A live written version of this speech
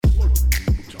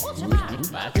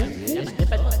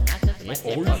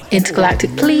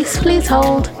Intergalactic Police, please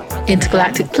hold.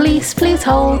 Intergalactic Police, please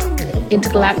hold.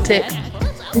 Intergalactic...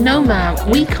 No, ma'am,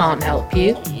 we can't help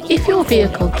you. If your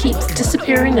vehicle keeps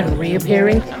disappearing and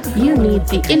reappearing, you need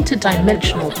the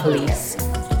interdimensional police.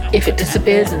 If it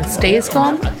disappears and stays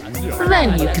gone,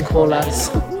 then you can call us.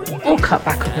 Or cut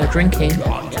back on your drinking.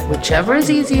 Whichever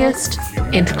is easiest.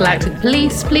 Intergalactic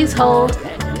Police, please hold.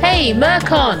 Hey,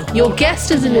 Mercon, your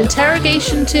guest is in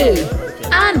interrogation too.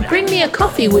 And bring me a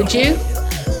coffee, would you?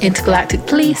 Intergalactic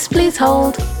Police, please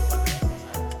hold.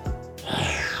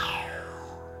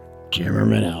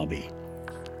 Jimmerman Albie,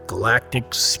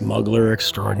 galactic smuggler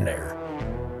extraordinaire.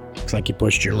 Looks like you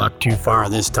pushed your luck too far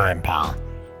this time, pal.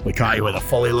 We caught you with a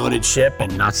fully loaded ship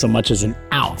and not so much as an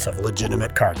ounce of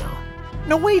legitimate cargo.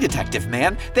 No way, Detective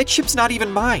Man. That ship's not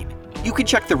even mine. You can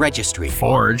check the registry.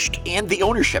 Forged. And the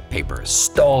ownership papers.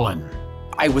 Stolen.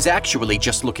 I was actually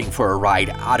just looking for a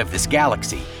ride out of this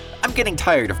galaxy. I'm getting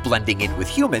tired of blending in with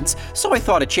humans, so I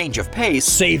thought a change of pace...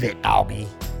 Save it, Albie.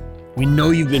 We know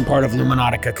you've been part of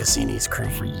Luminautica Cassini's crew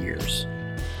for years.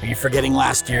 Are you forgetting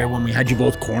last year when we had you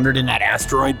both cornered in that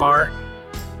asteroid bar?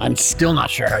 I'm still not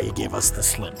sure how you gave us the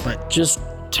slip, but just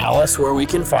tell us where we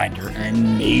can find her,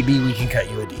 and maybe we can cut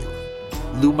you a deal.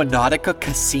 Luminautica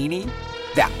Cassini?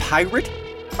 That pirate?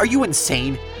 Are you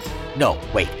insane? No,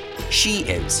 wait. She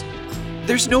is.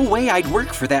 There's no way I'd work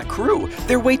for that crew.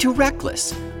 They're way too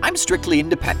reckless. I'm strictly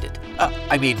independent.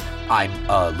 I'm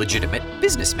a legitimate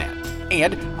businessman.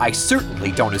 And I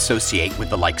certainly don't associate with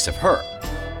the likes of her.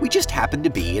 We just happen to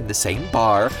be in the same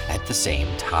bar at the same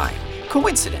time.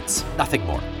 Coincidence, nothing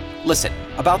more. Listen,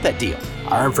 about that deal.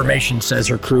 Our information says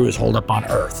her crew is holed up on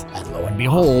Earth, and lo and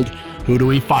behold, who do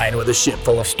we find with a ship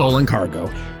full of stolen cargo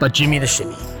but Jimmy the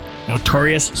Shimmy,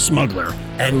 notorious smuggler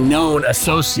and known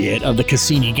associate of the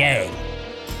Cassini gang.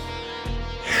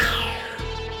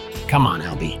 Come on,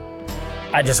 Albie.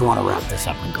 I just want to wrap this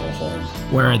up and go home.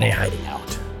 Where are they hiding out?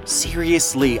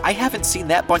 Seriously, I haven't seen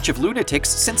that bunch of lunatics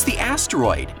since the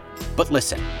asteroid. But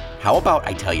listen, how about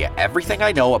I tell you everything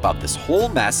I know about this whole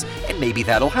mess and maybe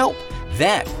that'll help.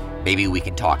 Then, maybe we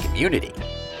can talk immunity.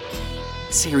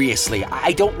 Seriously,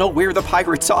 I don't know where the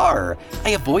pirates are.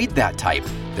 I avoid that type.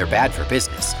 They're bad for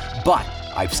business. But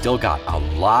I've still got a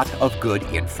lot of good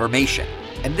information.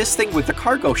 And this thing with the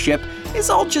cargo ship is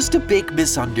all just a big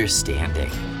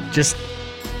misunderstanding. Just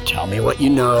tell me what you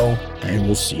know, and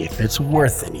we'll see if it's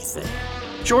worth anything.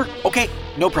 Sure, okay,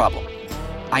 no problem.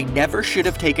 I never should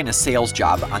have taken a sales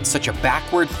job on such a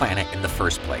backward planet in the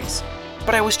first place.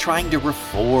 But I was trying to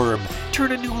reform,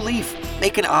 turn a new leaf,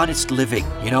 make an honest living,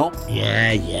 you know?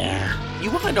 Yeah.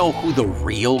 You want to know who the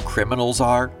real criminals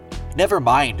are? Never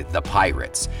mind the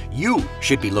pirates. You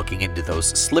should be looking into those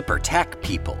Slipper Tech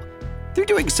people. They're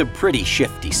doing some pretty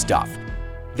shifty stuff.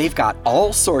 They've got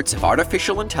all sorts of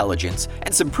artificial intelligence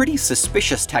and some pretty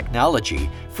suspicious technology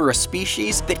for a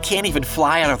species that can't even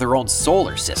fly out of their own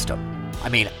solar system. I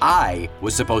mean, I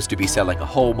was supposed to be selling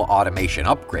home automation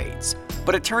upgrades,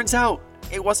 but it turns out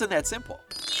it wasn't that simple.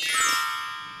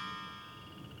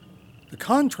 The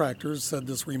contractors said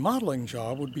this remodeling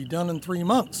job would be done in 3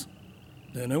 months.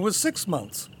 Then it was 6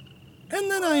 months. And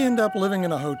then I end up living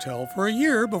in a hotel for a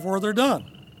year before they're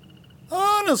done.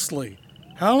 Honestly,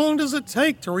 how long does it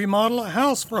take to remodel a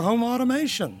house for home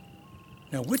automation?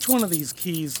 Now, which one of these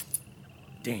keys...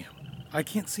 Damn, I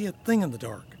can't see a thing in the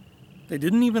dark. They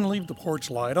didn't even leave the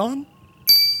porch light on?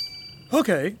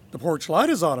 Okay, the porch light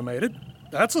is automated.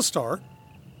 That's a start.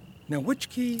 Now, which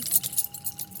key...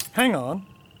 Hang on.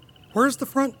 Where's the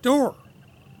front door?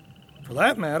 For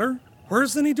that matter,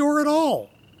 where's any door at all?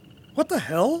 What the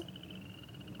hell?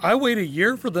 I wait a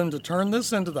year for them to turn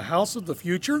this into the house of the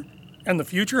future, and the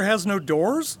future has no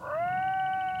doors?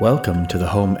 Welcome to the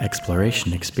Home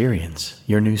Exploration Experience,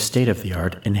 your new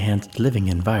state-of-the-art enhanced living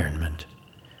environment.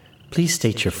 Please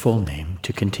state your full name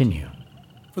to continue.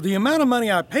 For the amount of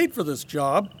money I paid for this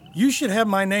job, you should have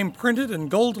my name printed in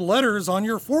gold letters on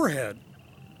your forehead.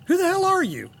 Who the hell are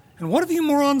you? And what have you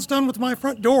morons done with my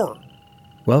front door?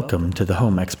 Welcome to the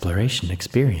Home Exploration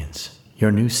Experience,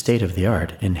 your new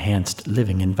state-of-the-art enhanced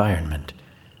living environment.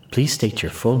 Please state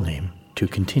your full name to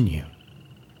continue.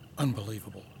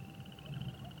 Unbelievable.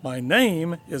 My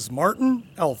name is Martin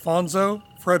Alfonso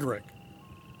Frederick.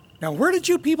 Now, where did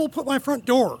you people put my front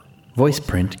door? Voice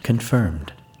print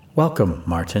confirmed. Welcome,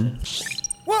 Martin.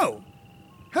 Whoa!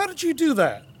 How did you do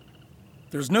that?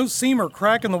 There's no seam or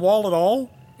crack in the wall at all,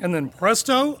 and then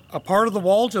presto, a part of the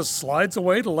wall just slides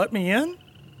away to let me in?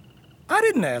 I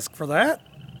didn't ask for that.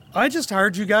 I just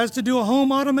hired you guys to do a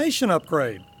home automation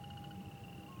upgrade.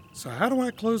 So how do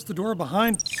I close the door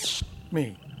behind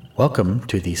me? Welcome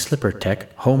to the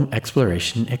SlipperTech Home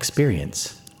Exploration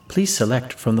Experience. Please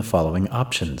select from the following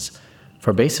options.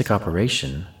 For basic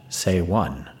operation, say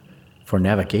 1. For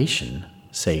navigation,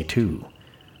 say 2.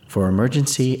 For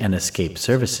emergency and escape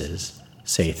services,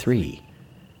 say 3.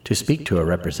 To speak to a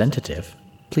representative,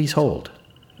 please hold.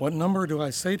 What number do I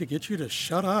say to get you to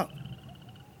shut up?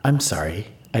 I'm sorry,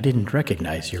 I didn't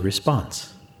recognize your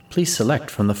response. Please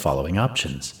select from the following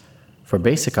options. For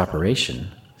basic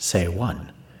operation, say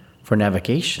 1. For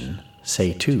navigation,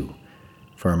 say 2.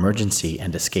 For emergency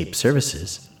and escape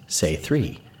services, say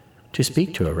 3. To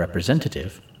speak to a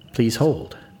representative, please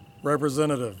hold.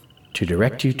 Representative. To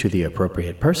direct you to the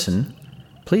appropriate person,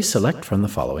 please select from the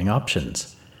following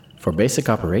options. For basic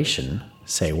operation,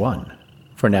 say 1.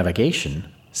 For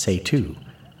navigation, say 2.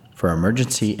 For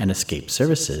emergency and escape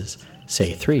services,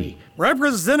 say 3.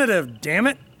 Representative, damn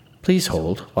it! Please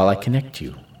hold while I connect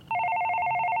you.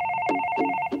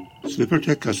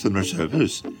 SlipperTech Customer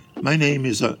Service. My name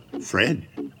is Fred.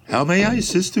 How may I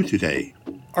assist you today?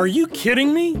 Are you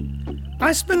kidding me?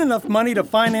 I spent enough money to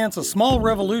finance a small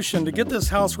revolution to get this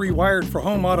house rewired for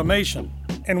home automation.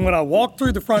 And when I walk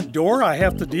through the front door, I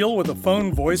have to deal with a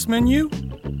phone voice menu?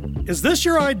 Is this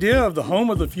your idea of the home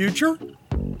of the future?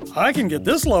 I can get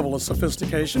this level of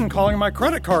sophistication calling my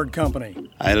credit card company.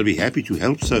 I'll be happy to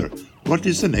help, sir. What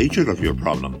is the nature of your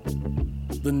problem?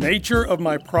 The nature of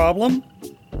my problem?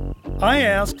 I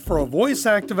asked for a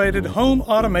voice-activated home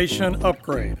automation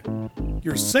upgrade.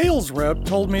 Your sales rep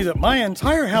told me that my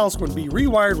entire house would be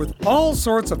rewired with all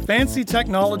sorts of fancy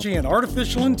technology and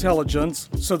artificial intelligence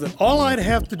so that all I'd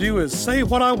have to do is say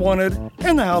what I wanted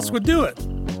and the house would do it.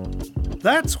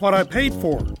 That's what I paid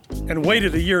for, and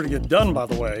waited a year to get done, by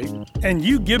the way. And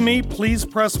you give me please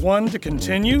press 1 to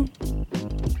continue?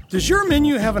 Does your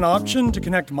menu have an option to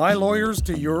connect my lawyers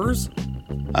to yours?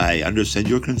 I understand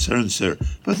your concern, sir,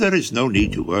 but there is no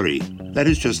need to worry. That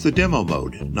is just the demo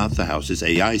mode, not the house's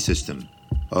AI system.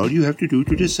 All you have to do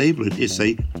to disable it is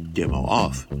say demo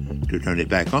off. To turn it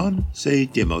back on, say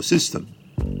demo system.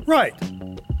 Right.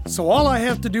 So all I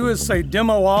have to do is say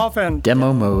demo off and...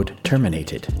 Demo mode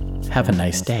terminated. Have a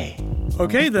nice day.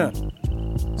 Okay then.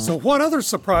 So what other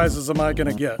surprises am I going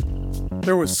to get?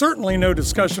 There was certainly no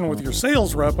discussion with your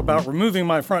sales rep about removing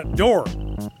my front door.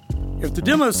 If the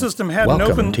demo system hadn't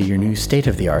Welcome opened... to your new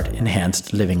state-of-the-art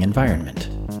enhanced living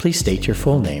environment. Please state your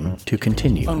full name to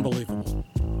continue. Unbelievable.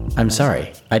 I'm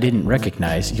sorry, I didn't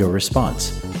recognize your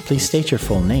response. Please state your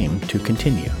full name to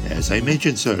continue. As I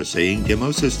mentioned, sir, saying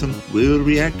demo system will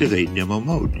reactivate demo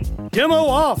mode. Demo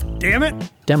off, damn it!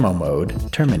 Demo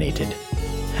mode terminated.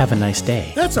 Have a nice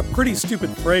day. That's a pretty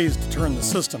stupid phrase to turn the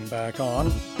system back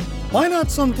on. Why not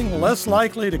something less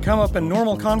likely to come up in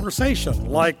normal conversation,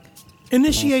 like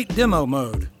initiate demo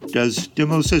mode? Does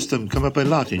demo system come up a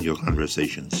lot in your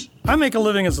conversations? I make a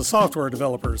living as a software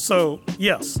developer, so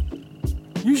yes.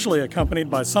 Usually accompanied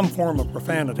by some form of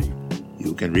profanity.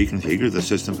 You can reconfigure the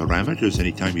system parameters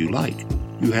anytime you like.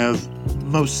 You have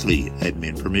mostly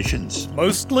admin permissions.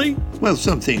 Mostly? Well,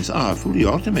 some things are fully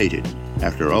automated.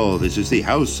 After all, this is the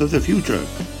house of the future.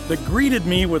 That greeted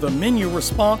me with a menu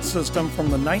response system from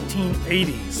the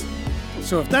 1980s.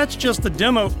 So if that's just the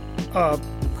demo,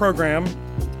 program,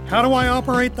 how do I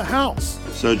operate the house?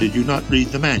 So did you not read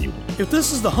the manual? If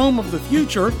this is the home of the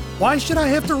future, why should I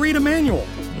have to read a manual?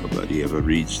 Nobody ever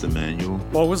reads the manual.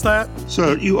 What was that?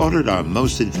 Sir, you ordered our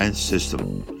most advanced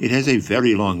system. It has a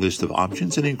very long list of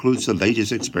options and includes the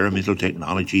latest experimental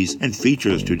technologies and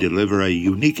features to deliver a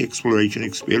unique exploration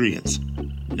experience.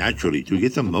 Naturally, to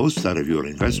get the most out of your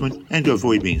investment and to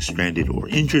avoid being stranded or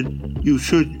injured, you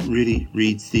should really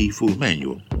read the full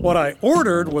manual. What I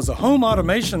ordered was a home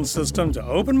automation system to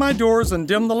open my doors and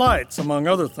dim the lights, among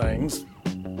other things.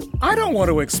 I don't want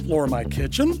to explore my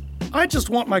kitchen. I just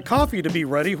want my coffee to be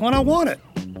ready when I want it.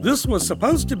 This was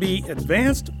supposed to be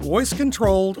advanced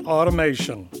voice-controlled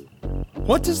automation.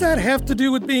 What does that have to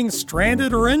do with being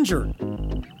stranded or injured?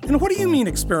 And what do you mean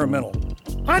experimental?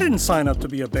 I didn't sign up to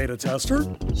be a beta tester.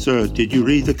 Sir, did you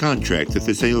read the contract that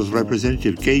the sales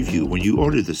representative gave you when you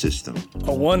ordered the system?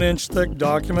 A 1-inch thick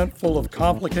document full of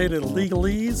complicated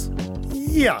legalese?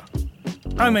 Yeah.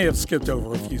 I may have skipped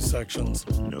over a few sections.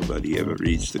 Nobody ever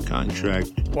reads the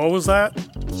contract. What was that?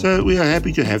 Sir, we are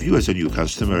happy to have you as a new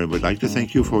customer and would like to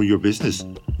thank you for your business.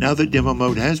 Now that demo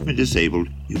mode has been disabled,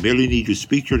 you merely need to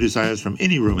speak your desires from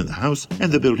any room in the house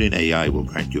and the built-in AI will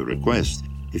grant your request.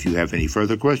 If you have any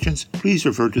further questions, please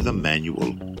refer to the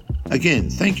manual. Again,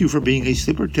 thank you for being a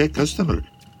SlipperTech customer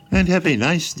and have a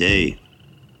nice day.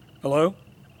 Hello?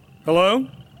 Hello?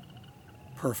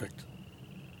 Perfect.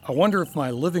 I wonder if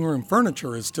my living room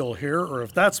furniture is still here or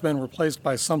if that's been replaced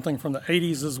by something from the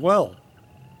 80s as well.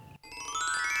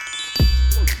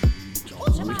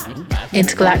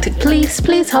 Intergalactic police,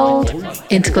 please hold.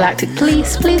 Intergalactic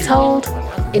police, please hold.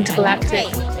 Intergalactic.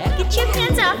 Hey, get your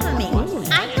hands off of me.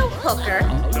 I'm no hooker.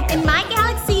 In my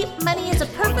galaxy, money is a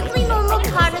perfectly normal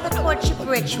part of the courtship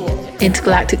ritual.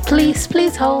 Intergalactic police,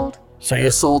 please hold. So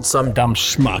you sold some dumb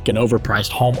schmuck an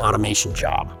overpriced home automation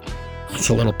job. It's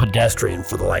a little pedestrian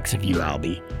for the likes of you,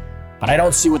 Albie. But I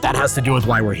don't see what that has to do with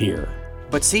why we're here.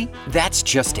 But see, that's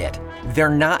just it. They're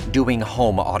not doing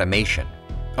home automation.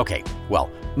 Okay,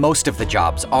 well, most of the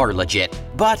jobs are legit,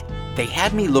 but they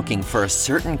had me looking for a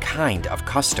certain kind of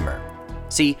customer.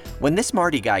 See, when this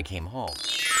Marty guy came home...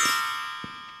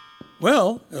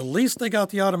 Well, at least they got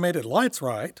the automated lights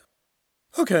right.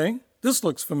 Okay, this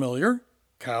looks familiar.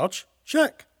 Couch,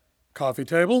 check. Coffee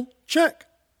table, check.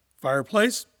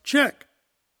 Fireplace, check.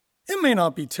 It may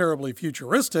not be terribly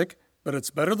futuristic, but it's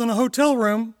better than a hotel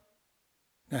room.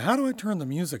 Now, how do I turn the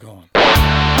music on?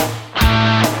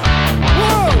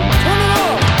 Whoa! Turn it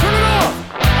off! Turn it off!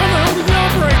 How the hell do you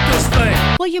operate this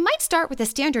thing? Well, you might start with a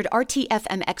standard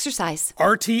RTFM exercise.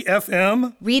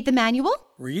 RTFM? Read the manual.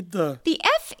 Read the... The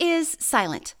F is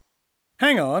silent.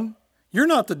 Hang on. You're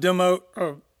not the demo...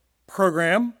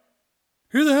 program.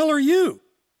 Who the hell are you?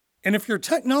 And if your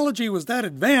technology was that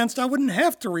advanced, I wouldn't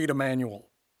have to read a manual.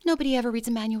 Nobody ever reads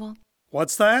a manual.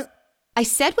 What's that? I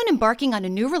said when embarking on a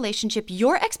new relationship,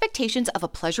 your expectations of a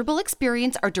pleasurable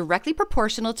experience are directly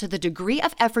proportional to the degree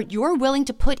of effort you're willing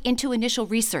to put into initial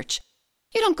research.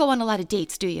 You don't go on a lot of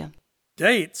dates, do you?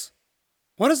 Dates?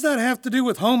 What does that have to do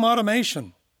with home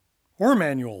automation? Or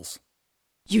manuals?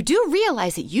 You do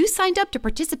realize that you signed up to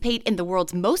participate in the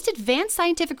world's most advanced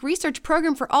scientific research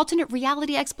program for alternate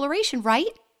reality exploration,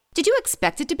 right? Did you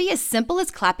expect it to be as simple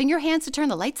as clapping your hands to turn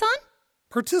the lights on?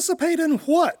 Participate in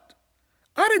what?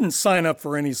 I didn't sign up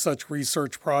for any such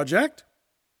research project.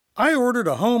 I ordered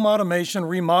a home automation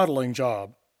remodeling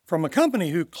job from a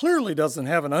company who clearly doesn't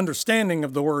have an understanding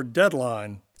of the word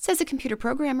deadline. Says a computer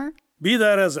programmer. Be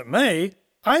that as it may,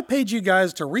 I paid you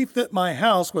guys to refit my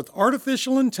house with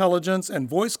artificial intelligence and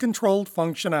voice-controlled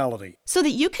functionality. So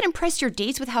that you can impress your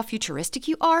dates with how futuristic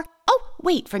you are? Oh,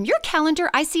 wait, from your calendar,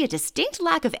 I see a distinct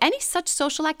lack of any such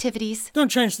social activities.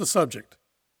 Don't change the subject.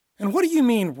 And what do you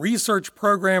mean, research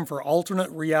program for alternate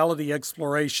reality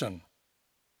exploration?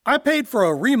 I paid for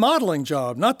a remodeling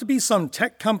job, not to be some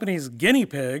tech company's guinea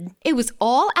pig. It was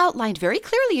all outlined very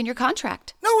clearly in your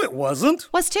contract. No, it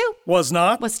wasn't. Was too. Was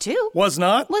not. Was too. Was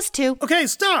not. Was too. Okay,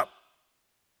 stop!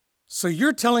 So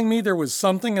you're telling me there was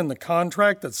something in the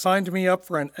contract that signed me up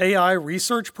for an AI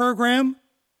research program?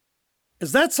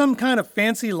 Is that some kind of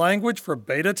fancy language for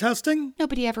beta testing?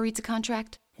 Nobody ever reads a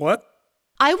contract. What?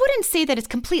 I wouldn't say that it's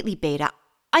completely beta.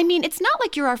 I mean, it's not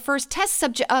like you're our first test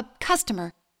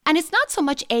customer. And it's not so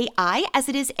much AI as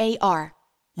it is AR.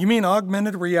 You mean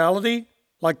augmented reality?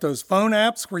 Like those phone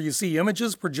apps where you see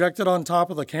images projected on top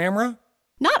of the camera?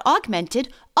 Not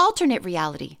augmented, alternate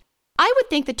reality. I would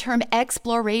think the term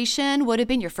exploration would have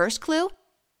been your first clue.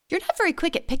 You're not very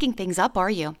quick at picking things up,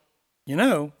 are you? You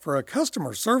know, for a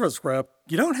customer service rep,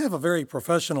 you don't have a very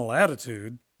professional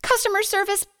attitude. Customer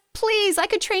service? Please, I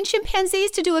could train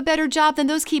chimpanzees to do a better job than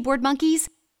those keyboard monkeys.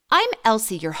 I'm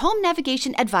Elsie, your home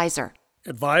navigation advisor.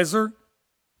 Advisor?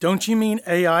 Don't you mean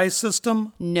AI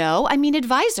system? No, I mean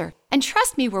advisor. And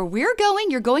trust me, where we're going,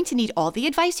 you're going to need all the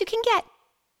advice you can get.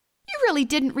 You really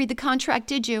didn't read the contract,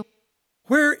 did you?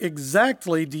 Where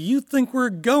exactly do you think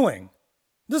we're going?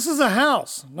 This is a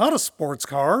house, not a sports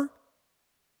car.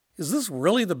 Is this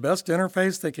really the best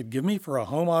interface they could give me for a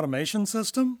home automation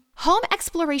system? Home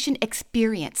exploration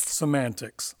experience.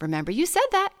 Semantics. Remember you said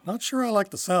that. Not sure I like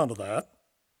the sound of that.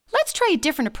 Let's try a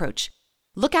different approach.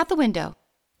 Look out the window.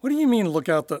 What do you mean, look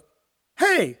out the...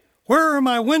 Hey, where are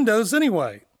my windows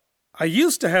anyway? I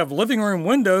used to have living room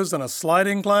windows and a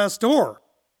sliding glass door.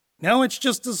 Now it's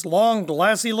just this long,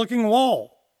 glassy-looking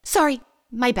wall. Sorry,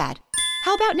 my bad.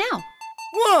 How about now?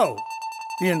 Whoa!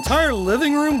 The entire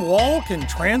living room wall can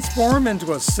transform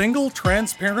into a single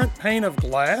transparent pane of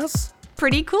glass?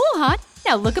 Pretty cool, huh?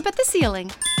 Now look up at the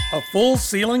ceiling. A full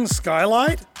ceiling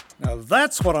skylight? Now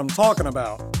that's what I'm talking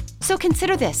about. So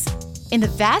consider this. In the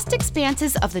vast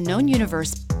expanses of the known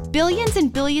universe, billions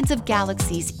and billions of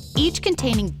galaxies, each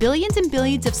containing billions and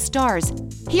billions of stars,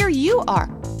 here you are,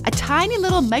 a tiny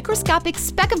little microscopic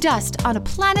speck of dust on a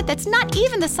planet that's not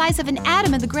even the size of an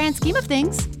atom in the grand scheme of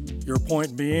things. Your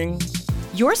point being?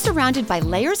 You're surrounded by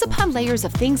layers upon layers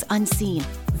of things unseen,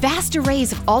 vast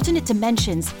arrays of alternate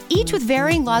dimensions, each with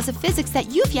varying laws of physics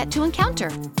that you've yet to encounter.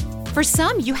 For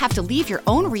some, you have to leave your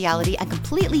own reality and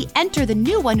completely enter the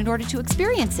new one in order to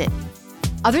experience it.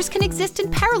 Others can exist in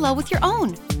parallel with your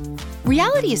own.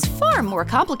 Reality is far more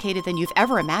complicated than you've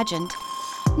ever imagined.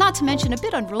 not to mention a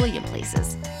bit unruly in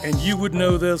places. And you would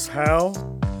know this how?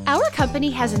 Our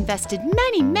company has invested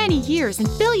many, many years and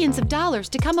billions of dollars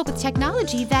to come up with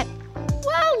technology that,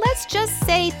 well, let's just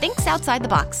say thinks outside the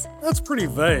box. That's pretty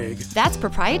vague. That's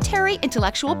proprietary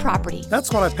intellectual property.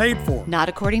 That's what I paid for. Not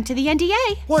according to the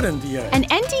NDA. What NDA? An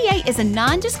NDA is a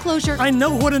non-disclosure. I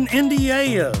know what an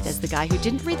NDA is. Says the guy who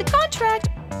didn't read the contract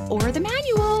or the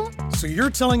manual. So you're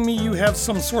telling me you have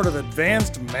some sort of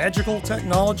advanced magical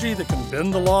technology that can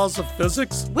bend the laws of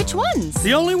physics? Which ones?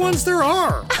 The only ones there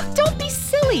are. Don't be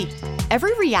silly.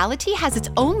 Every reality has its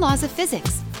own laws of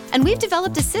physics. And we've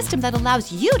developed a system that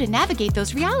allows you to navigate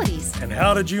those realities. And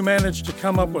how did you manage to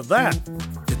come up with that?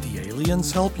 Did the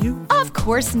aliens help you? Of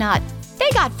course not.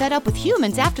 They got fed up with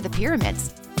humans after the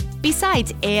pyramids.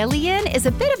 Besides, alien is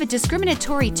a bit of a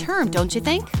discriminatory term, don't you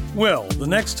think? Well, the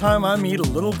next time I meet a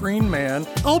little green man,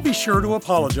 I'll be sure to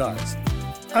apologize.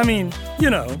 I mean,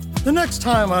 the next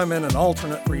time I'm in an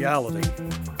alternate reality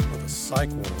with a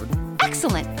psych ward.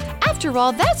 Excellent. After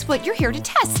all, that's what you're here to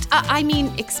test.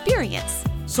 Experience.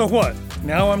 So what?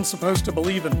 Now I'm supposed to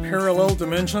believe in parallel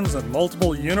dimensions and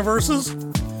multiple universes?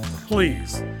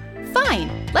 Please.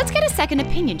 Fine. Let's get a second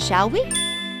opinion, shall we?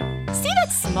 See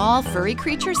that small furry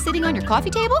creature sitting on your coffee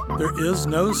table? There is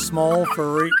no small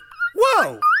furry...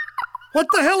 Whoa! What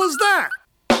the hell is that?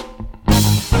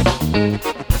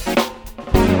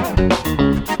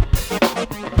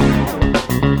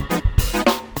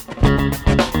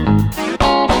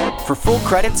 For full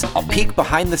credits, a peek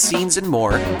behind the scenes and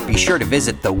more, be sure to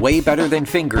visit the Way Better Than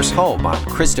Fingers home on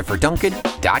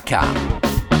ChristopherDuncan.com.